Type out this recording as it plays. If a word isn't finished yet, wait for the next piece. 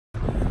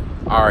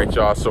All right,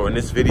 y'all, so in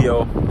this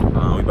video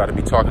we about to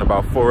be talking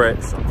about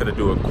Forex. I'm gonna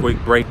do a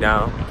quick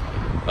breakdown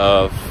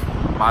of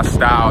my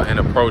style and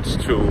approach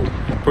to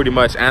pretty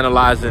much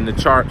analyzing the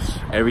charts,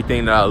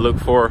 everything that I look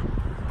for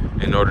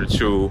in order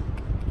to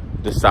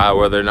decide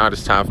whether or not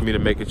it's time for me to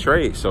make a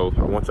trade. So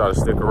I want y'all to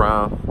stick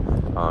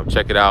around,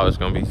 check it out. It's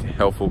gonna be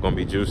helpful, gonna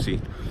be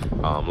juicy.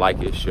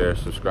 Like it, share,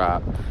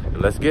 subscribe,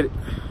 and let's get it.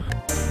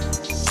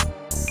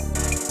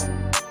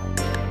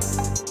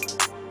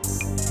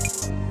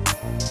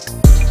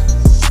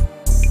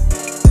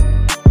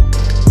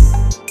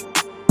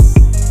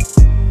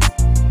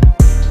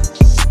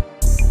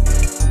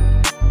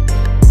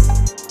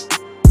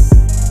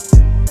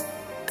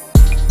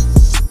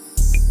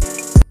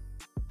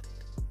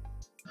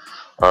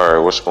 All right,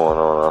 what's going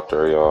on out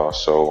there, y'all?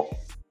 So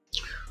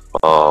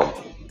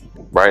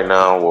right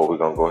now what we're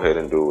gonna go ahead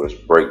and do is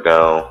break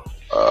down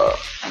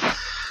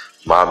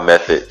my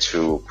method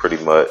to pretty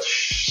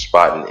much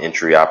spotting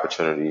entry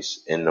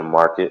opportunities in the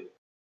market.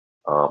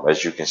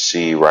 As you can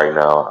see right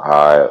now,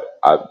 I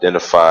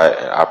identified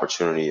an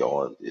opportunity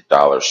on the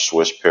dollar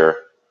Swiss pair.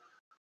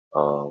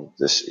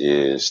 This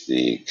is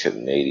the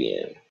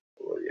Canadian,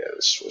 well, yeah,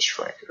 the Swiss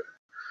franc here.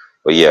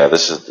 But yeah,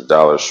 this is the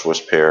dollar Swiss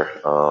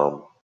pair.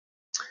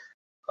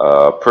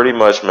 Pretty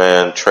much,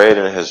 man,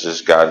 trading has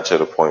just gotten to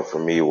the point for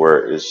me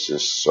where it's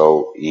just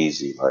so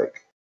easy.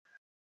 Like,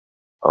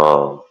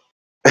 I'm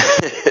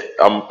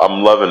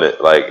loving it.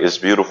 Like, it's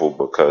beautiful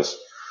because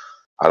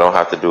I don't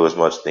have to do as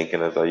much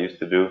thinking as I used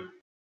to do.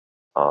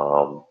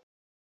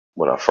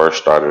 When I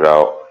first started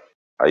out,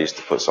 I used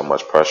to put so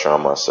much pressure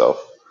on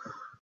myself,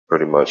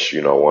 pretty much,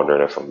 you know,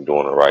 wondering if I'm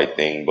doing the right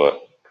thing.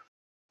 But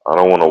I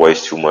don't want to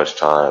waste too much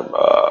time,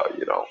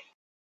 you know,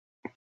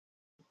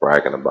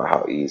 bragging about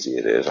how easy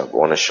it is. I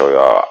want to show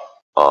y'all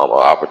an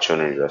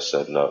opportunity that's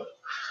setting up.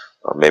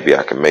 Maybe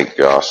I can make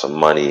y'all some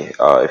money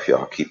if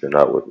y'all keeping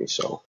up with me.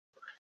 So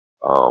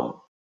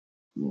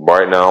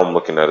right now I'm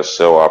looking at a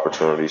sell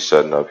opportunity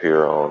setting up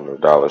here on the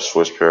dollar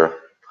Swiss pair,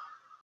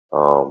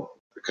 the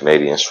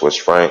Canadian Swiss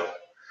franc.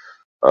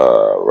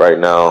 Right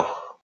now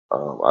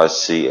I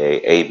see a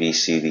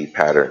ABCD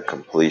pattern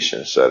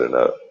completion setting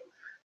up.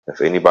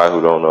 If anybody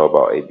who don't know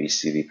about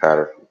ABCD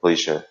pattern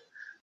completion,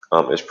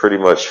 it's pretty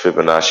much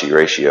Fibonacci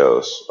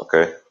ratios.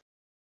 Okay,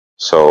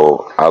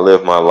 so I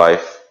live my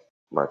life,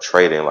 my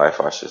trading life,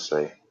 I should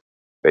say,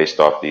 based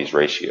off these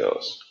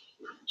ratios.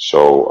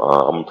 So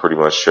I'm gonna pretty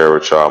much share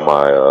with y'all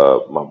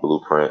my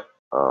blueprint.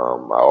 I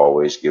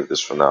always give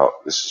this one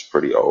out. This is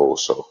pretty old,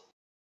 so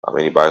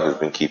anybody who's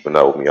been keeping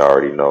up with me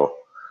already know.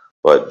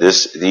 But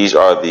these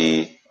are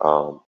the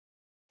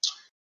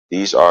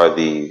these are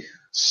the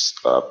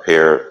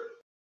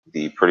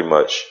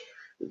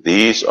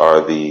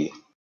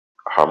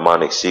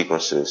harmonic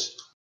sequences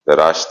that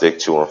I stick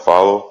to and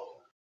follow.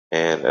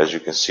 And as you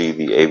can see,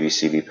 the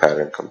ABCD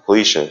pattern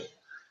completion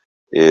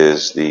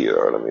is the,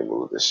 let me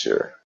move this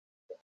here.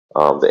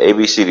 The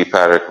ABCD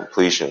pattern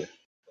completion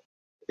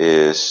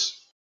is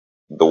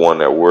the one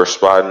that we're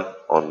spotting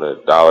on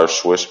the dollar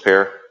Swiss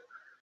pair.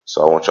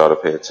 So I want y'all to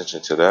pay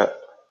attention to that.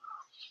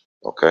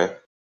 Okay.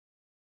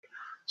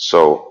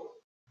 So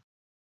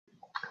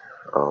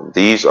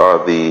these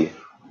are the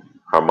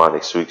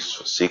harmonic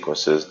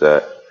sequences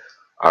that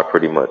I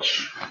pretty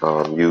much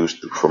use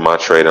for my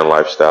trading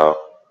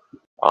lifestyle.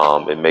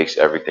 It makes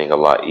everything a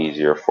lot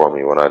easier for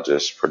me when I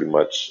just pretty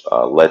much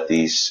let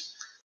these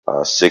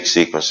 6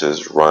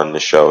 sequences run the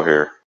show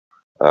here.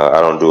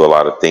 I don't do a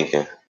lot of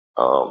thinking.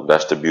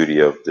 That's the beauty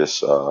of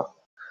this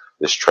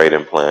this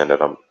trading plan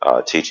that I'm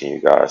teaching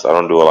you guys. I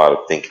don't do a lot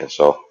of thinking.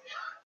 So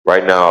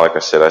right now, like I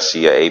said, I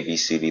see a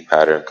ABCD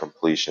pattern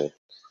completion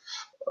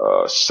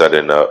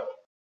setting up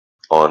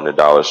on the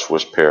dollar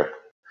Swiss pair.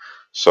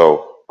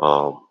 So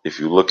if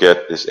you look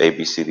at this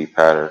ABCD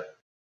pattern,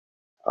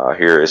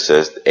 here it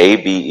says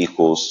AB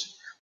equals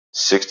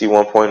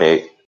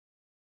 61.8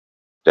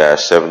 dash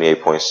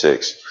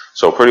 78.6.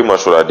 So pretty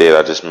much what I did,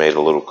 I just made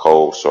a little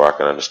code so I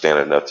can understand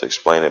it enough to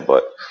explain it.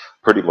 But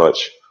pretty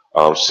much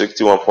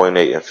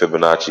 61.8 in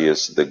Fibonacci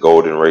is the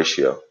golden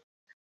ratio.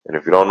 And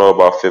if you don't know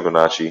about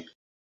Fibonacci,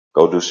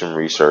 go do some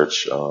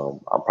research.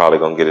 I'm probably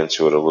going to get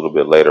into it a little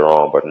bit later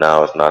on, but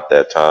now it's not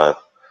that time.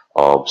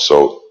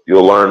 So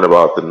you'll learn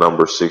about the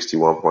number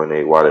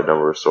 61.8, why that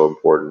number is so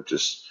important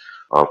just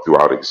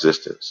throughout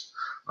existence.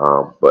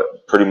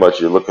 But pretty much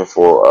you're looking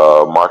for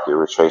a market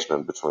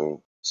retracement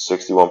between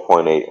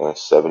 61.8 and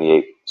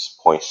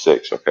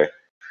 78.6. Okay,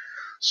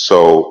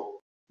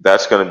 so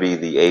that's going to be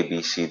the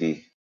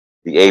ABCD,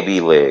 the AB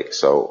leg.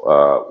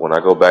 So when I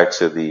go back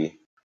to the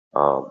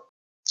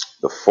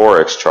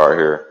Forex chart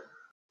here,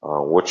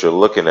 what you're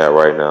looking at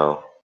right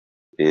now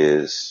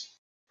is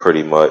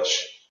pretty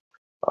much,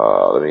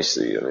 let me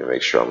see, let me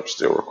make sure I'm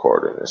still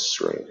recording this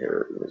screen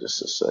here. Give me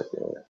just a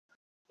second.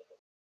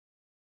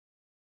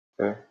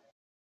 Okay.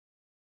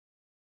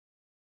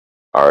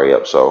 All right,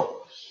 yep.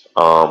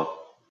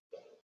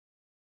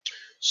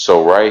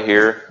 So right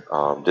here,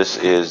 this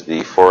is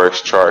the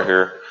Forex chart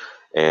here,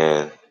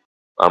 and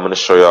I'm going to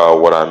show y'all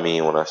what I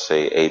mean when I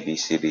say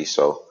ABCD.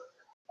 So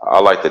I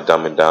like to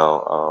dumb it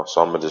down,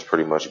 so I'm gonna just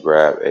pretty much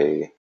grab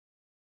a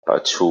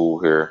tool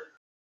here,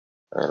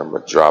 and I'm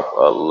gonna drop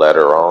a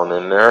letter on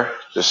in there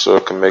just so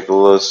it can make a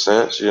little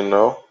sense, you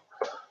know.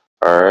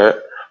 All right.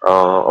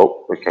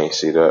 Oh, we can't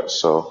see that,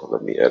 so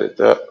let me edit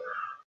that.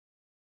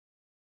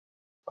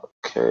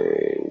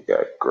 Okay, we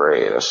got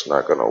gray. That's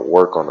not gonna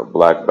work on a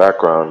black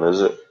background,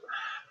 is it?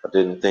 I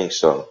didn't think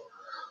so.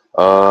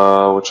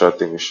 Which I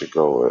think we should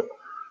go with.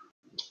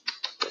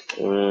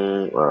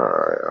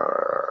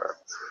 Alright.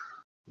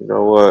 You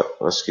know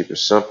what? Let's keep it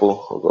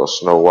simple. We'll go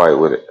Snow White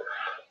with it.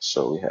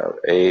 So we have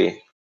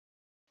A.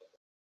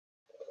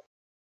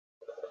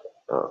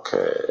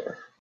 Okay.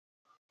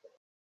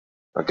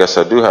 I guess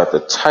I do have to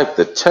type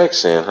the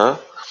text in, huh?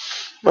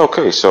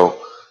 Okay, so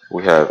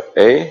we have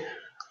A.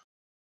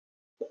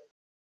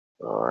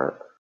 Alright.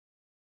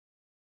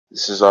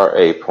 This is our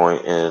A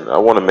point, and I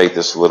want to make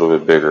this a little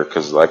bit bigger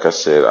because, like I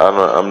said,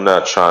 I'm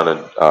not trying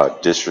to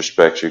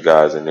disrespect you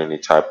guys in any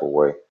type of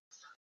way.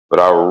 But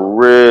I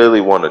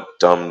really want to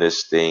dumb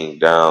this thing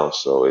down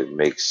so it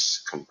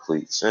makes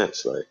complete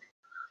sense. Like,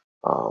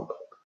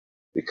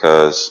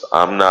 because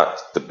I'm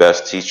not the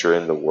best teacher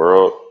in the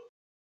world,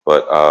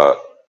 but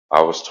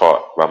I was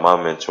taught by my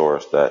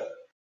mentors that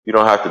you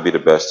don't have to be the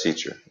best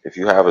teacher. If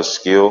you have a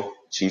skill,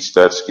 teach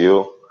that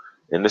skill,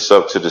 and it's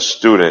up to the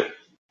student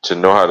to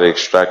know how to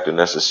extract the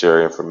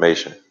necessary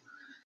information.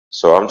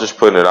 So I'm just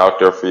putting it out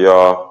there for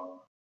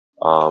y'all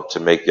to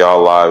make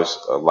y'all lives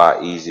a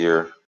lot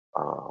easier,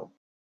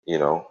 you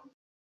know,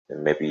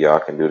 and maybe y'all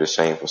can do the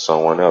same for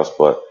someone else.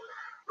 But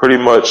pretty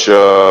much,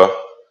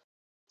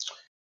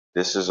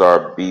 this is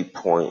our B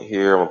point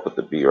here. I'm gonna put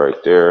the B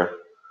right there.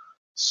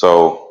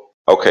 So,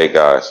 okay,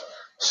 guys.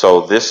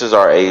 So this is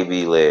our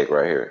AB leg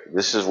right here.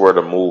 This is where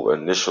the move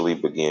initially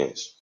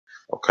begins.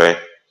 Okay.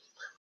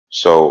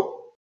 So,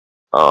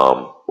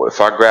 if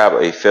I grab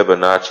a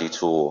Fibonacci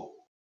tool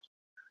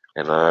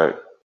and I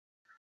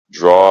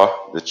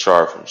draw the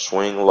chart from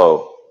swing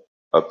low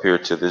up here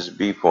to this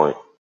B point,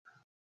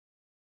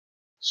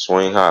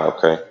 swing high.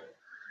 Okay.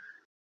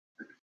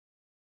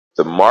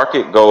 The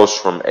market goes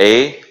from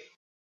A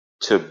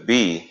to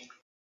B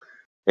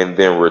and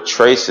then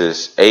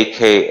retraces,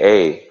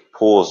 aka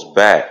pulls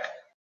back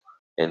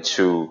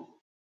into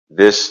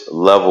this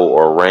level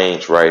or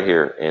range right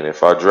here. And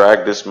if I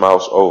drag this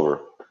mouse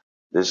over,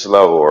 this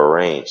level or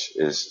range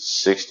is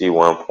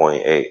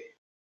 61.8.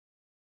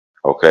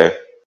 Okay,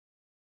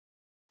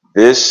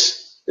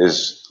 this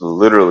is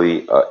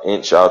literally an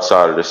inch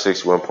outside of the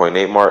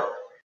 61.8 mark,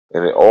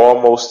 and it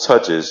almost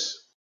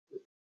touches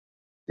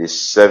this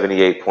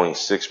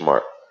 78.6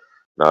 mark.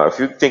 Now, if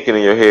you're thinking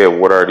in your head,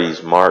 what are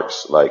these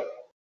marks? Like,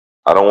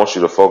 I don't want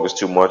you to focus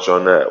too much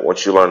on that.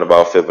 Once you learn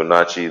about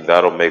Fibonacci,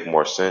 that'll make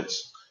more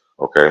sense.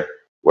 Okay.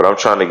 What I'm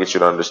trying to get you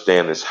to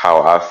understand is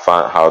how I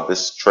find how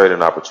this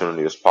trading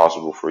opportunity is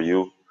possible for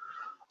you.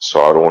 So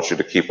I don't want you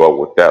to keep up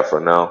with that for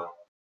now.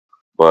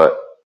 But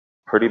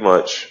pretty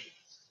much,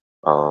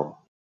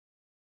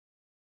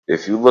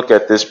 if you look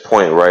at this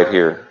point right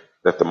here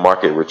that the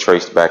market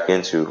retraced back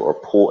into or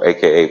pull,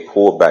 aka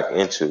pulled back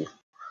into,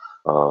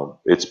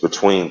 it's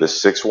between the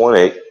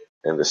 618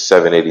 and the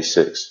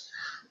 786.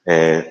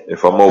 And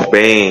if I'm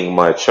obeying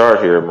my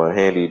chart here, my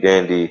handy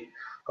dandy,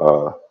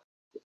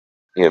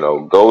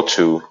 go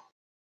to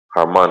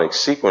harmonic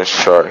sequence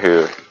chart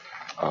here,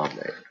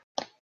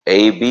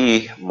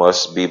 AB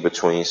must be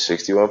between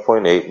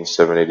 61.8 and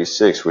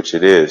 786, which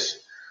it is.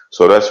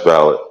 So that's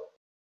valid.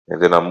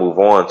 And then I move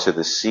on to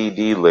the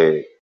CD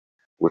leg,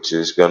 which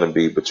is going to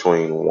be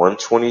between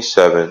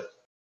 127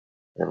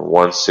 and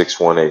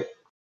 1618.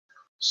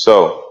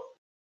 So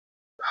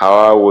how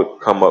I would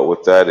come up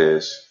with that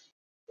is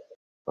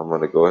I'm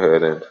going to go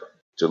ahead and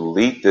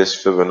delete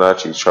this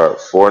Fibonacci chart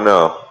for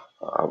now.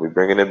 I'll be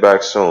bringing it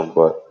back soon,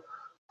 but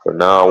for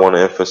now I want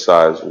to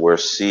emphasize where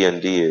C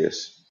and D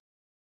is.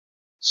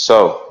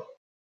 So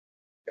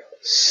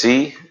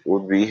C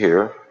would be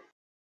here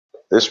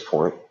at this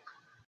point,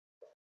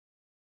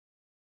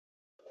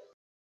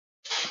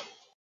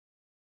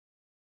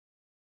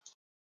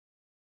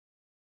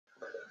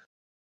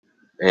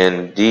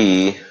 and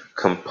D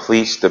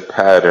completes the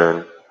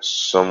pattern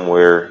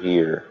somewhere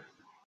here.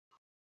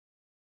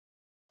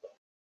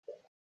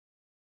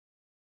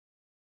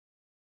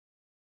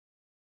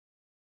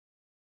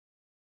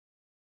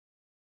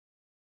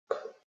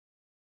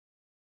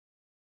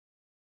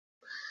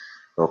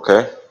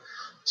 Okay,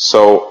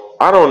 so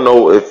I don't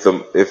know if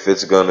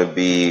it's gonna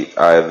be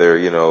either,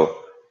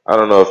 I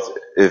don't know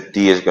if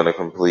D is gonna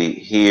complete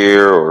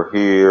here or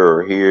here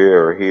or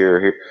here or here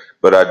or here,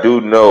 but I do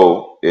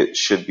know it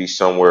should be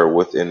somewhere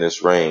within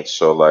this range.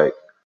 So like,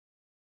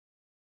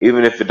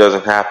 even if it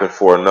doesn't happen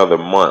for another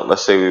month,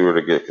 let's say we were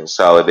to get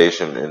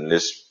consolidation in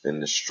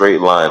the straight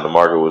line, the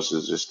market was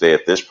to just stay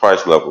at this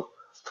price level,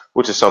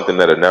 which is something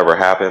that had never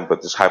happened,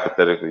 but just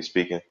hypothetically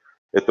speaking,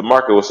 if the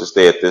market was to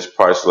stay at this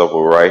price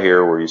level right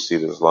here where you see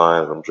this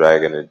line, I'm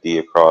dragging a D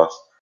across,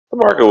 the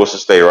market was to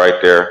stay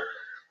right there,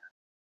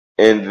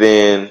 and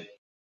then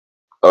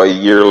a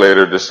year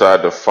later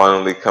decide to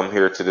finally come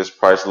here to this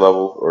price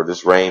level or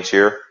this range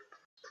here,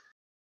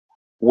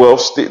 Well,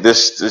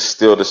 this is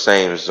still the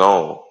same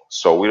zone,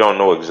 so we don't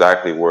know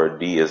exactly where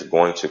D is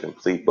going to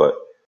complete, but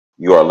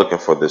you are looking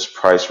for this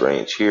price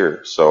range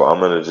here. So I'm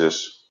gonna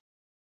just,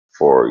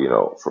 for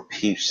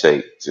peep's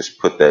sake, just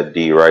put that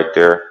D right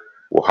there.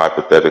 We'll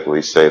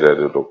hypothetically say that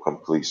it'll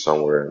complete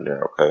somewhere in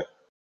there. Okay,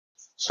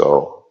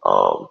 so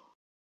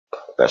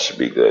that should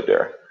be good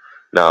there.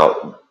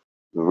 Now,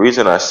 the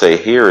reason I say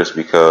here is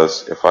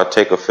because if I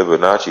take a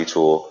Fibonacci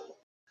tool,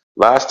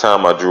 last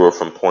time I drew it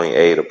from point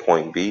A to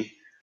point B.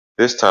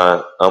 This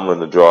time I'm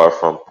going to draw it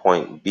from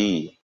point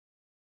B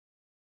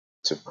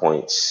to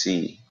point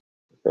C.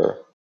 Okay?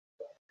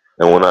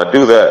 And when I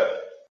do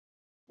that,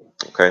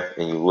 okay,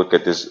 and you look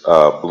at this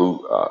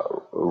blue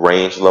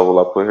range level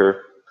I put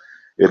here,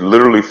 it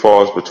literally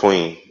falls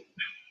between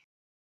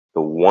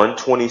the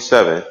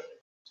 127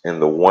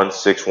 and the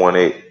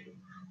 1618.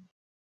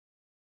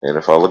 And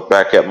if I look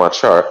back at my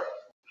chart,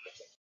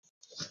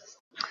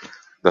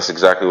 that's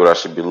exactly what I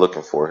should be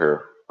looking for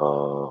here.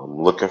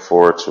 I'm looking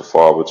for it to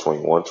fall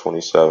between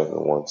 127 and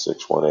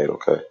 1618.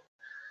 Okay,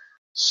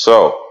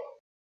 so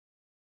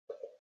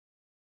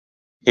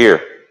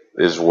here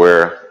is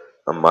where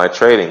my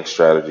trading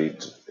strategy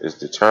is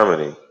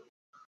determining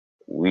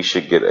we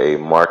should get a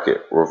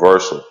market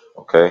reversal.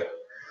 Okay,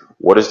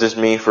 what does this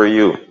mean for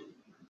you?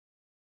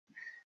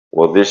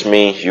 Well, this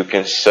means you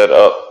can set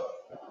up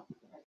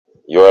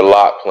your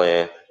lot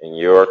plan and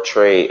your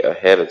trade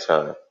ahead of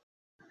time.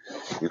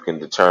 You can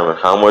determine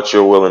how much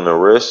you're willing to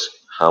risk,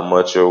 how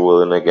much you're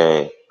willing to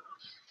gain.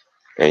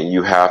 And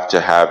you have to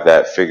have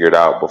that figured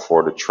out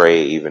before the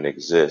trade even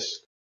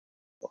exists.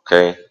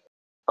 Okay?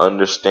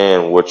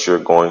 Understand what you're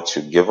going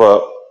to give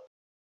up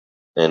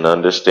and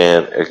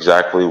understand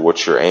exactly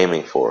what you're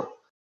aiming for.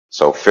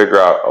 So figure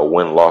out a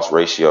win-loss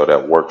ratio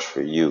that works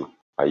for you.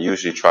 I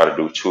usually try to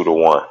do 2 to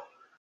 1.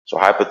 So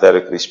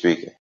hypothetically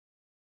speaking,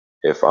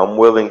 if I'm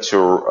willing to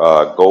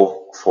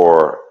go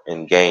for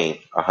and gain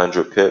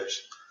 100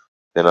 pips,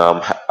 then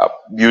I'm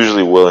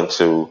usually willing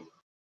to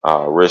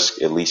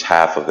risk at least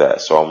half of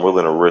that. So I'm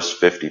willing to risk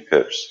 50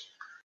 pips.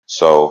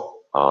 So,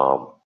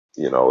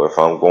 if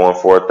I'm going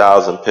for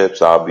 1,000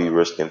 pips, I'll be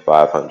risking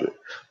 500.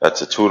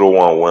 That's a 2 to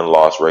 1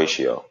 win-loss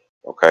ratio.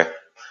 Okay.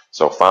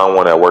 So find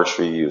one that works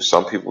for you.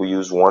 Some people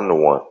use 1 to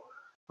 1.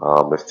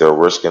 If they're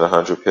risking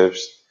 100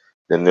 pips,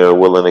 then they're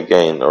willing to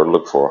gain or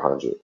look for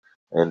 100.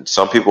 And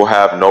some people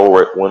have no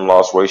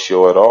win-loss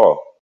ratio at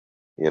all.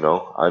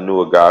 I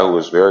knew a guy who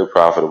was very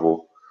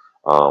profitable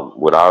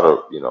without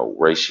a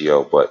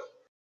ratio, but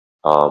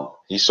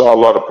he saw a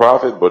lot of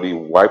profit, but he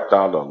wiped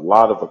out a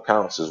lot of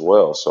accounts as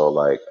well. So,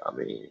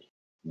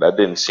 that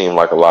didn't seem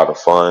like a lot of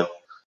fun.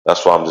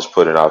 That's why I'm just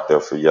putting it out there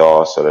for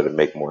y'all so that it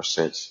make more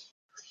sense.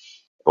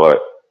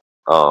 But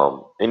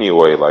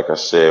anyway, like I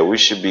said, we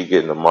should be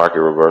getting a market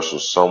reversal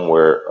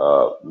somewhere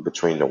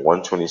between the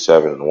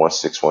 127 and the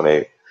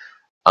 1618.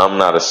 I'm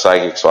not a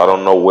psychic, so I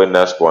don't know when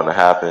that's going to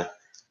happen.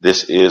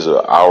 This is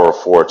an hour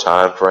 4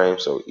 time frame,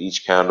 so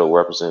each candle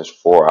represents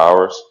 4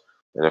 hours.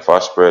 And if I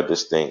spread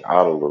this thing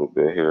out a little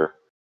bit here,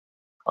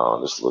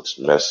 this looks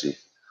messy.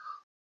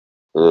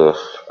 Ugh,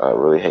 I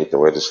really hate the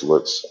way this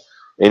looks.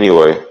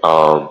 Anyway,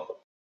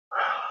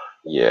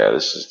 yeah,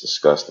 this is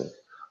disgusting.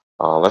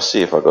 Let's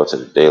see if I go to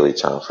the daily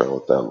time frame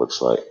what that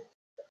looks like.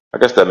 I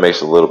guess that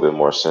makes a little bit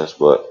more sense,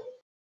 but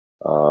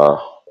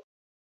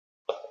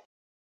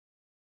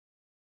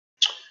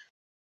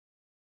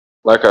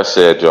like I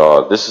said,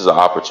 y'all, this is an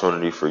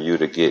opportunity for you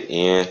to get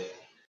in.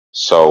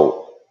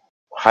 So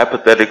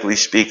hypothetically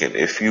speaking,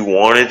 if you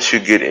wanted to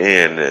get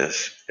in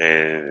this,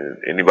 and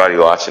anybody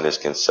watching this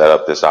can set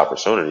up this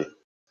opportunity,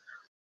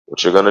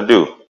 what you're going to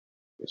do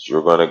is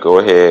you're going to go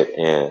ahead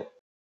and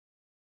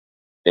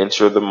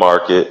enter the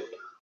market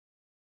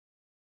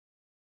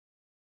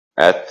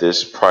at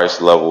this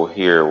price level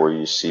here where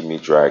you see me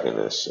dragging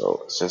this.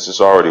 So since it's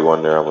already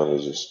one there, I'm going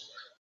to just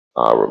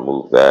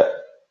remove that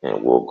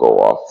and we'll go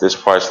off this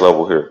price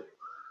level here.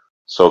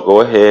 So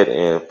go ahead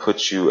and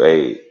put you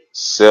a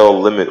sell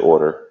limit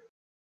order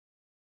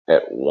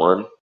at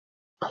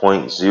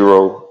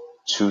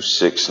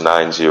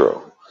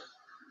 1.02690.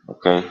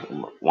 Okay,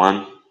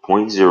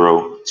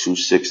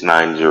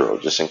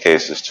 1.02690, just in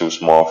case it's too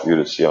small for you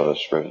to see on the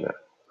screen there.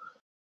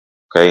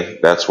 Okay,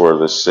 that's where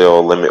the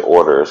sell limit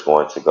order is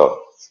going to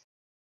go.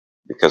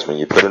 Because when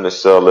you put in the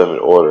sell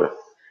limit order,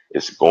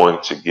 it's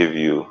going to give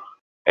you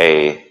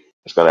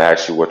it's going to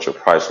ask you what your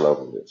price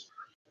level is.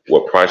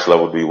 What price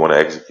level do you want to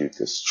execute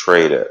this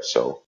trade at?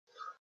 So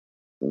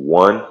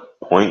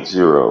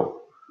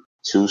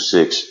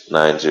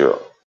 1.02690.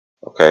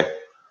 Okay.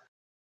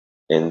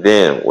 And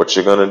then what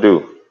you're going to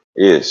do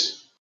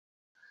is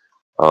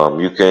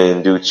you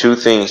can do 2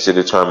 things to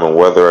determine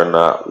whether or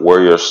not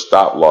where your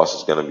stop loss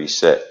is going to be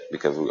set,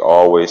 because we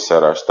always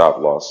set our stop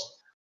loss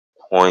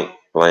point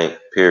blank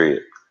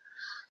period.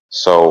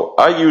 So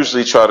I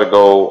usually try to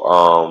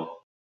go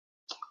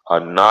a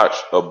notch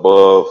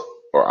above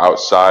or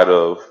outside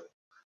of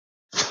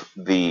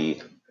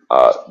the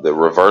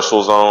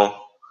reversal zone.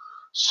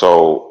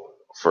 So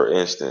for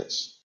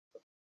instance,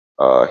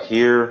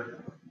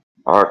 here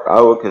I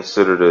would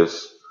consider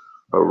this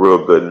a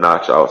real good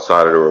notch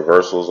outside of the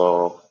reversal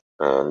zone.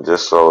 And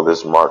just so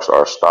this marks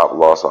our stop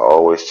loss, I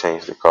always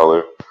change the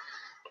color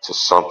to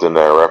something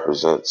that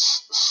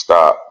represents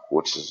stop,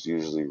 which is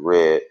usually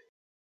red.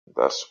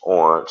 That's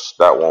orange.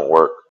 That won't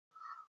work.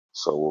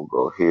 So we'll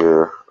go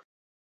here.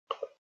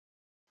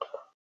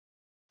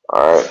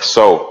 All right.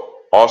 So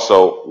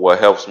also what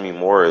helps me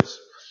more is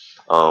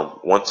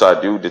once I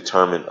do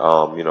determine,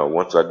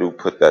 once I do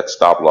put that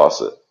stop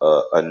loss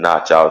a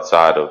notch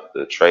outside of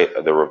the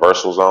the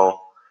reversal zone,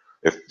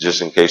 if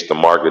just in case the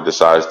market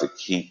decides to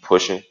keep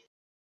pushing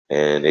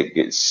and it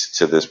gets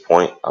to this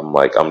point, I'm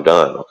like, I'm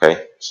done.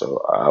 Okay. So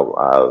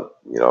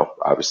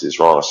obviously it's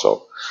wrong.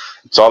 So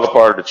it's all a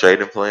part of the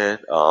trading plan.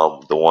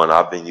 The one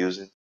I've been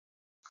using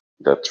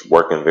that's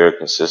working very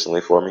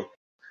consistently for me.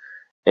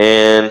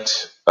 And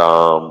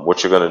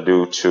what you're going to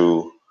do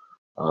to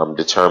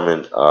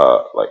determine,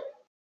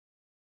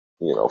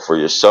 for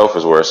yourself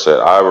is where it said,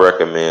 I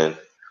recommend,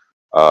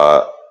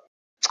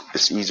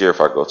 it's easier if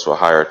I go to a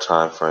higher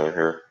time frame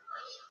here.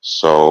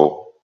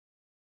 So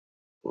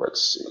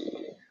let's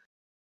see.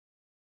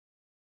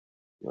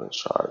 I'm going to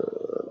try to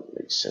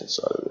make sense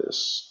out of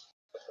this.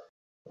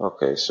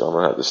 Okay, so I'm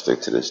going to have to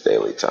stick to this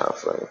daily time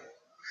frame.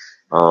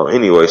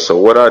 Anyway, so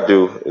what I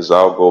do is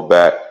I'll go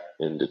back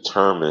and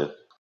determine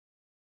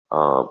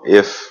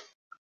if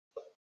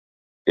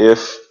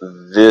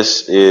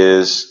this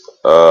is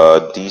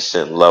a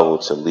decent level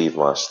to leave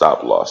my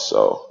stop loss.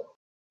 So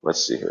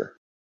let's see here.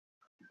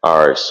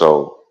 All right,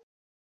 so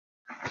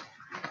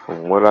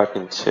from what I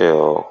can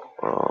tell,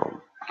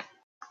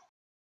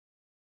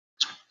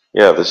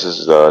 yeah, this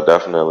is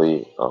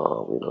definitely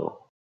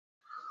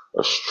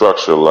a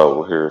structure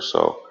level here.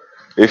 So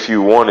if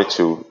you wanted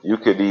to, you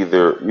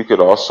could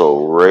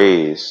also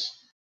raise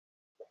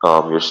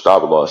your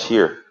stop loss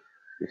here,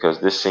 because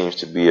this seems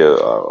to be a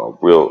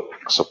real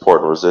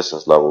support and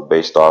resistance level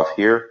based off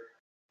here,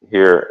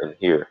 here, and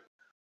here.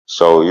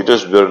 So you're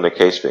just building a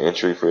case for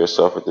entry for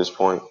yourself at this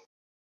point.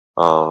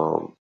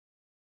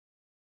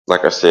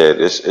 Like I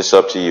said, it's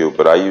up to you,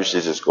 but I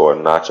usually just go a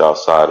notch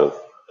outside of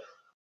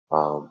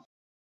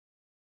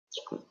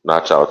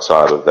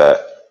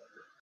that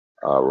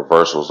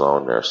reversal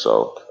zone there.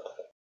 So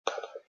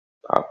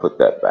I'll put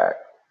that back.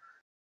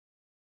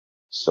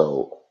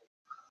 So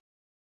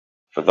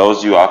for those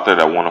of you out there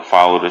that want to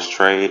follow this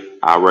trade,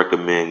 I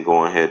recommend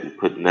going ahead and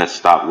putting that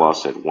stop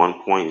loss at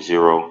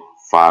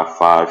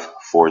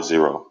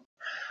 1.05540.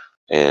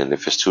 And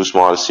if it's too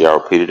small to see,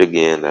 I'll repeat it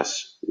again.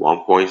 That's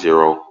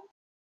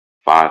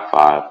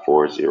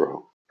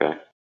 1.05540. Okay.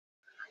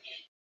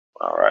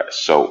 All right.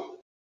 So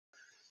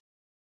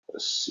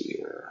let's see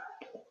here.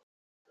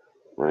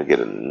 I'm going to get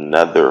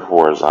another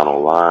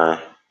horizontal line,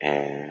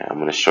 and I'm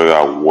going to show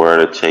y'all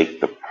where to take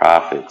the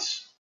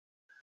profits.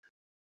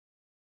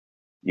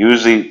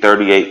 Usually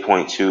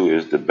 38.2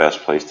 is the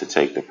best place to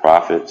take the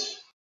profits.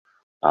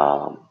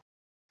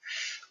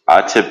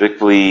 I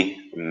typically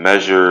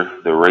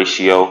measure the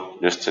ratio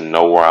just to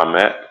know where I'm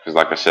at, because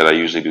like I said, I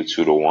usually do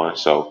 2 to 1.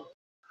 So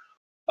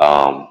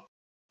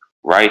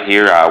right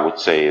here, I would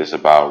say is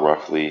about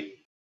roughly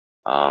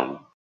 1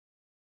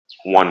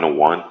 to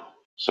 1.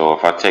 So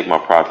if I take my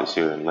profits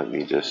here, and let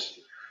me just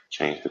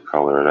change the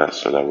color of that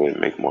so that way it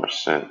make more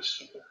sense.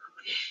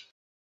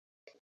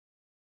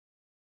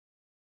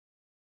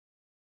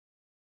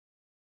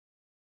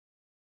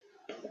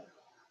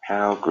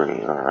 Pale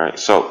green. All right.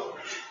 So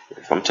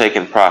if I'm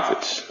taking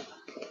profits,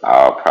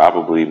 I'll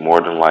probably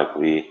more than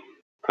likely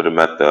put them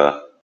at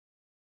the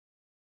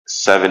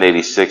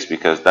 786,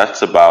 because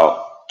that's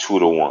about 2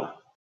 to 1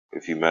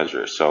 if you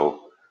measure it.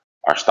 So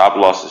our stop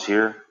loss is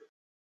here.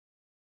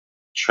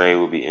 Trade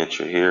will be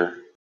entered here,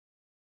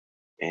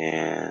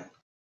 and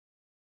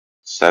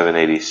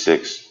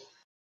 786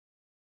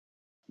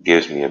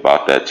 gives me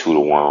about that 2 to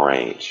 1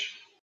 range.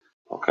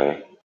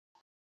 Okay.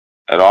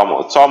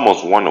 It's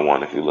almost 1 to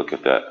 1 if you look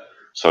at that.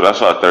 So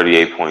that's why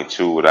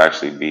 38.2 would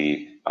actually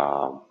be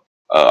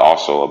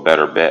also a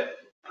better bet.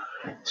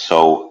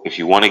 So if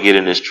you want to get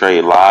in this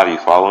trade live, you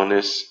following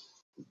this,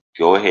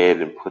 go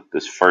ahead and put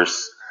this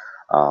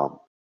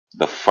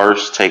the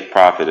first take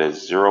profit at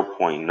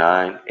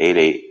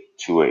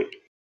 0.98828.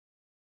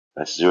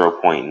 That's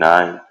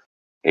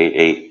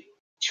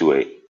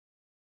 0.98828.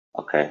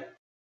 Okay.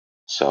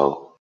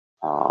 So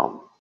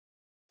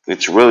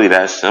it's really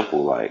that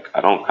simple. Like, I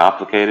don't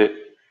complicate it.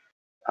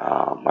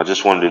 I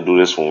just wanted to do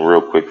this one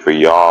real quick for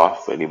y'all,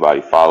 for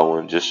anybody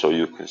following, just so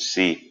you can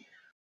see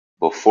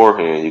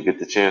beforehand. You get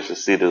the chance to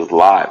see this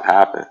live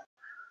happen.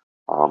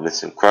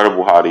 It's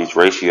incredible how these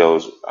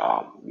ratios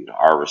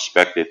are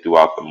respected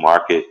throughout the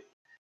market.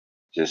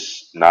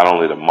 Just not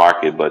only the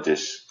market, but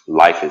just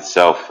life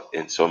itself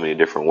in so many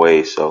different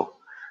ways. So,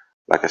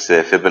 like I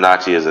said,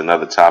 Fibonacci is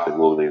another topic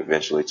we'll be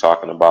eventually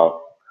talking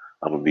about.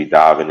 I'm going to be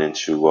diving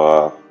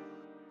into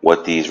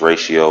what these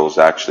ratios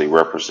actually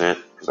represent,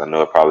 because I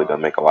know it probably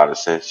doesn't make a lot of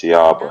sense to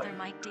y'all, but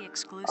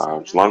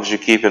as long as you're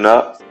keeping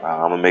up, I'm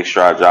going to make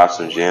sure I drop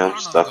some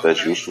gems, stuff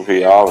that's useful for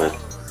y'all, and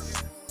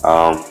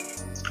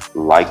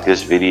like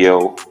this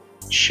video,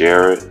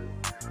 share it,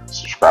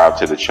 subscribe. subscribe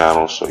to the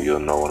channel so you'll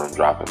know when I'm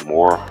dropping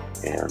more.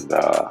 And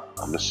I'm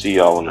gonna see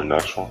y'all in the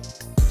next one.